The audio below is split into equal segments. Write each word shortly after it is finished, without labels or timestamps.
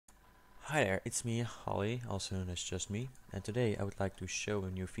Hi there, it's me, Holly, also known as Just Me, and today I would like to show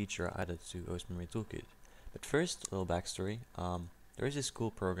a new feature added to OS MemoryToolkit. But first, a little backstory. There is this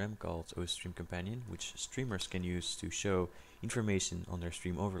cool program called OS Stream Companion, which streamers can use to show information on their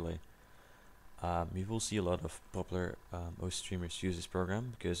stream overlay. You will see a lot of popular OS streamers use this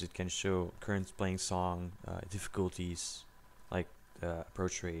program because it can show current playing song, difficulties, like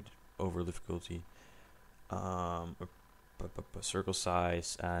approach rate, over difficulty, um, circle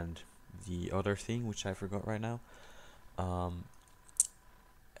size, and the other thing which I forgot right now. Um,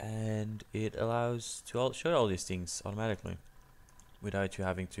 and it allows to show all these things automatically without you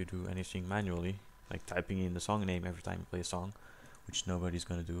having to do anything manually, like typing in the song name every time you play a song, which nobody's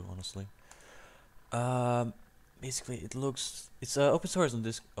gonna do honestly. Um, Basically, it's open source on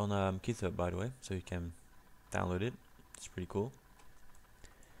this on GitHub, by the way, so you can download it. It's pretty cool.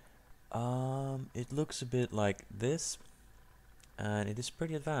 It looks a bit like this, and it is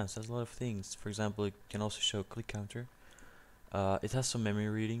pretty advanced. It has a lot of things. For example, it can also show click counter. It has some memory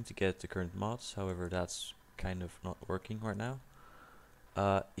reading to get the current mods, however that's kind of not working right now.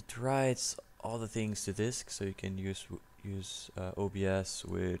 It writes all the things to disk, so you can use OBS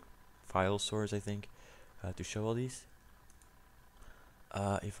with file source, I think, to show all these.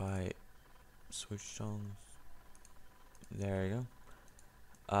 If I switch songs, there you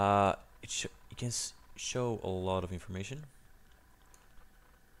go. You can show a lot of information.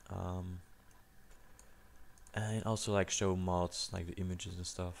 And also like show mods like the images and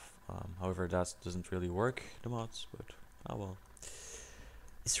stuff. However, that doesn't really work, the mods, but oh well.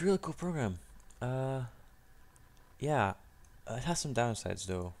 It's a really cool program. Uh, yeah, it has some downsides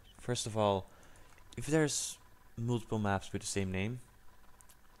though. First of all, if there's multiple maps with the same name,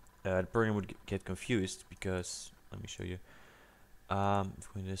 the program would get confused because, let me show you. If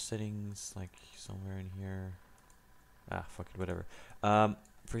we go into the settings, like somewhere in here. Fuck it, whatever.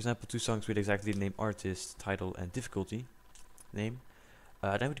 For example, two songs with exactly the name artist, title, and difficulty name.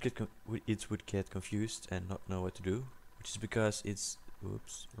 Then it would get confused and not know what to do, which is because it's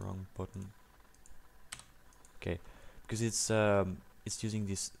oops, wrong button. Okay, because it's using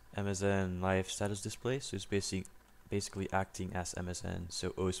this MSN live status display, so it's basically acting as MSN.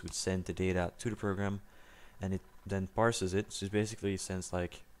 So OS would send the data to the program, and it then parses it. So it basically sends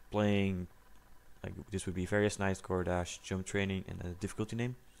like playing, like this would be various night score dash jump training and a difficulty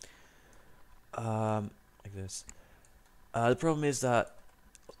name. Like this. The problem is that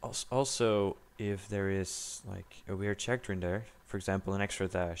also if there is like a weird character in there, for example an extra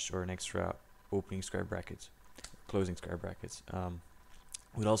dash or an extra opening square brackets, closing square brackets,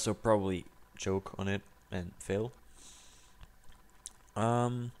 would also probably choke on it and fail.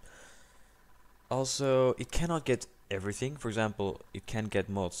 Also, it cannot get everything. For example, it can't get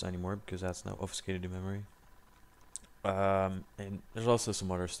mods anymore because that's now obfuscated in memory. And there's also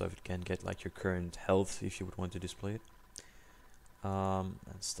some other stuff it can get, like your current health if you would want to display it, and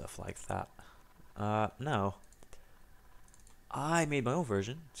stuff like that. Now, I made my own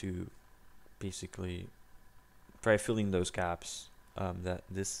version to basically try filling those gaps that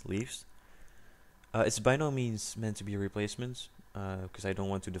this leaves. It's by no means meant to be a replacement, because I don't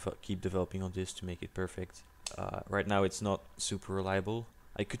want to keep developing on this to make it perfect. Right now it's not super reliable.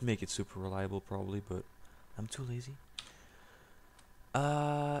 I could make it super reliable probably, but I'm too lazy.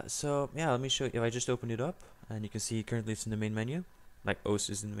 So yeah, let me show you. If I just open it up, and you can see currently it's in the main menu, like OS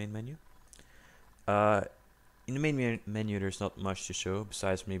is in the main menu. In the main menu there's not much to show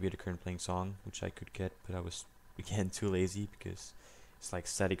besides maybe the current playing song, which I could get, but I was again too lazy because it's like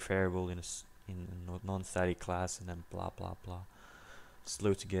static variable in a non-static class, and then blah blah blah.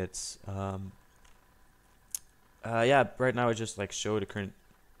 Slow to get. Yeah, right now I just like show the current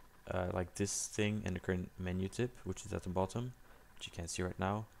like this thing and the current menu tip, which is at the bottom, which you can't see right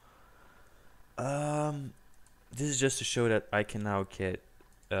now. This is just to show that I can now get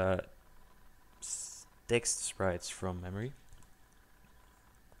text sprites from memory.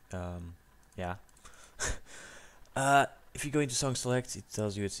 Yeah. If you go into song select, it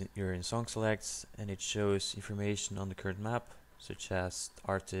tells you you're in song select, and it shows information on the current map, such as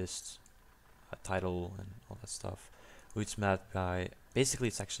artist, title, and all that stuff. Who it's mapped by. Basically,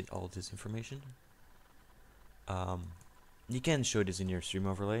 it's actually all this information. You can show this in your stream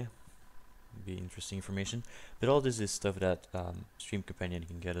overlay. Be interesting information, but all this is stuff that Stream Companion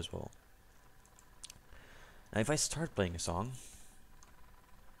can get as well. Now, if I start playing a song,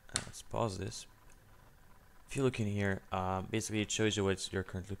 let's pause this. If you look in here, basically it shows you what you're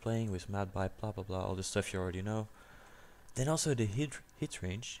currently playing with map by blah blah blah, all the stuff you already know. Then also the hit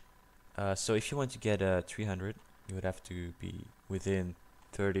range. So if you want to get a 300, you would have to be within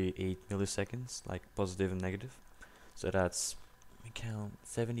 38 milliseconds, like positive and negative. So that's let me count,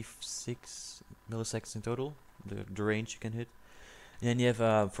 76 milliseconds in total, the range you can hit. And then you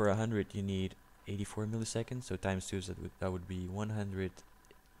have for 100 you need 84 milliseconds, so times 2, so that would be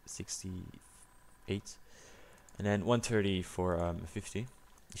 168. And then 130 for 50.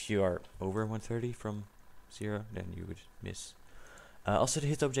 If you are over 130 from 0, then you would miss. Also the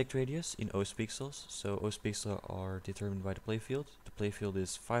hit object radius in OS pixels. So OS pixels are determined by the playfield. The playfield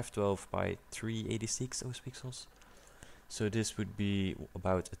is 512 by 386 OS pixels. So this would be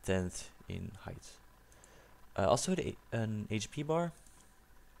about a tenth in height. Also an HP bar.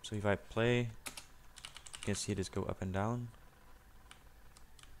 So if I play, you can see this go up and down.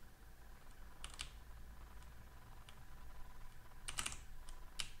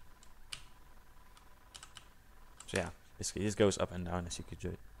 So yeah, basically this goes up and down, as you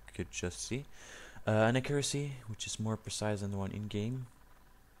could just see. An accuracy, which is more precise than the one in game.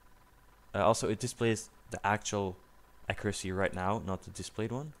 Also, it displays the actual accuracy right now, not the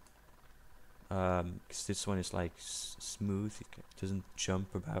displayed one. Because this one is like smooth, it doesn't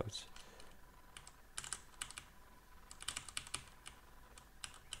jump about.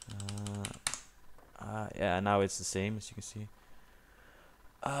 Yeah, now it's the same, as you can see.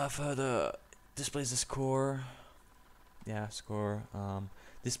 Further displays the score. Yeah, score.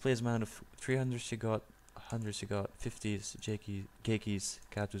 Displays amount of 300s you got, 100s you got, 50s, Jakis,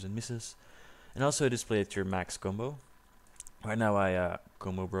 Katus, and misses. And also displayed your max combo. Right now I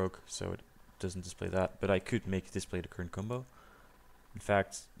combo broke, so it doesn't display that, but I could make it display the current combo. In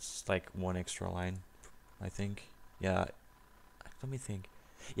fact, it's like one extra line, I think. Yeah, let me think.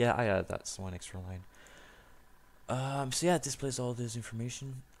 Yeah, that's one extra line. So yeah, it displays all this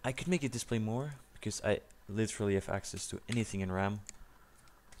information. I could make it display more because I literally have access to anything in RAM.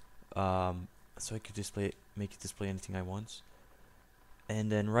 So I could make it display anything I want,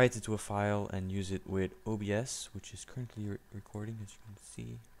 and then write it to a file and use it with OBS, which is currently recording, as you can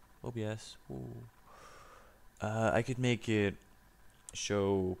see. OBS. Ooh. I could make it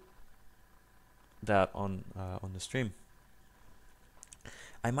show that on the stream.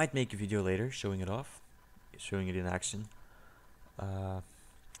 I might make a video later showing it off, showing it in action.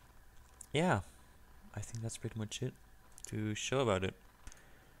 Yeah, I think that's pretty much it to show about it.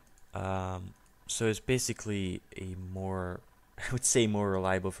 So it's basically a more, I would say, more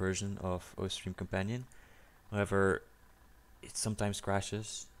reliable version of OStream Companion. However, it sometimes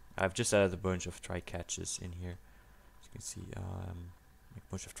crashes. I've just added a bunch of try catches in here. As you can see, a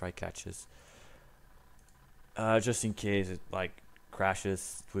bunch of try catches. Just in case it like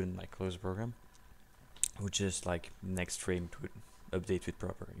crashes, it wouldn't like close the program. It would just like next frame it would update with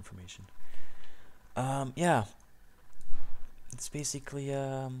proper information. Yeah, it's basically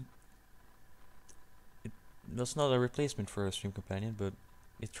that's not a replacement for a Stream Companion, but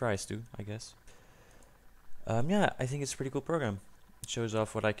it tries to, I guess. Yeah, I think it's a pretty cool program. It shows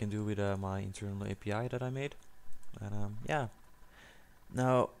off what I can do with my internal API that I made, and yeah.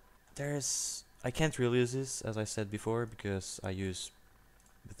 Now I can't release this, as I said before, because I use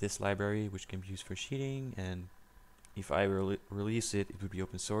this library, which can be used for cheating, and if I release it, it would be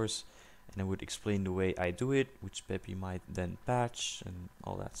open source, and I would explain the way I do it, which Peppy might then patch and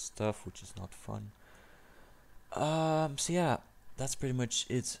all that stuff, which is not fun. So yeah, that's pretty much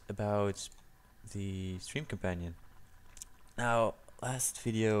it about the Stream Companion. Now, last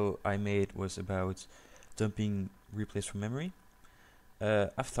video I made was about dumping replays from memory.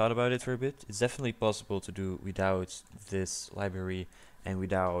 I've thought about it for a bit. It's definitely possible to do without this library and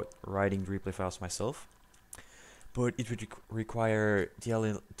without writing the replay files myself, but it would require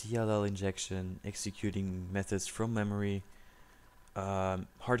DLL injection, executing methods from memory,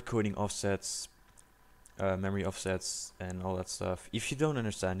 hard coding offsets, memory offsets, and all that stuff. If you don't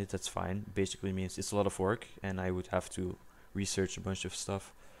understand it, that's fine. Basically means it's a lot of work, and I would have to research a bunch of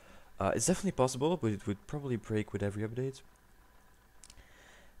stuff. It's definitely possible, but it would probably break with every update.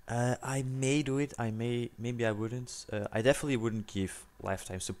 I may do it, maybe I wouldn't. I definitely wouldn't give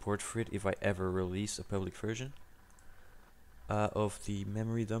lifetime support for it if I ever release a public version of the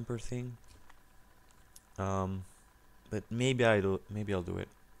memory dumper thing. But maybe I'll do it.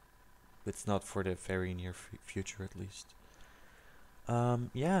 But it's not for the very near future, at least.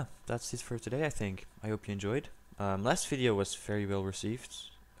 Yeah, that's it for today, I think. I hope you enjoyed. Last video was very well received,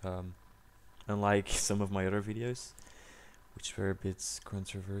 unlike some of my other videos, which were a bit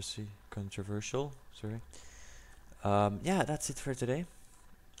controversial. Sorry. Yeah, that's it for today.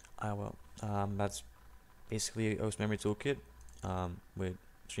 That's basically OS MemoryToolkit with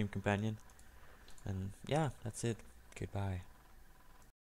Stream Companion, and yeah, that's it. Goodbye.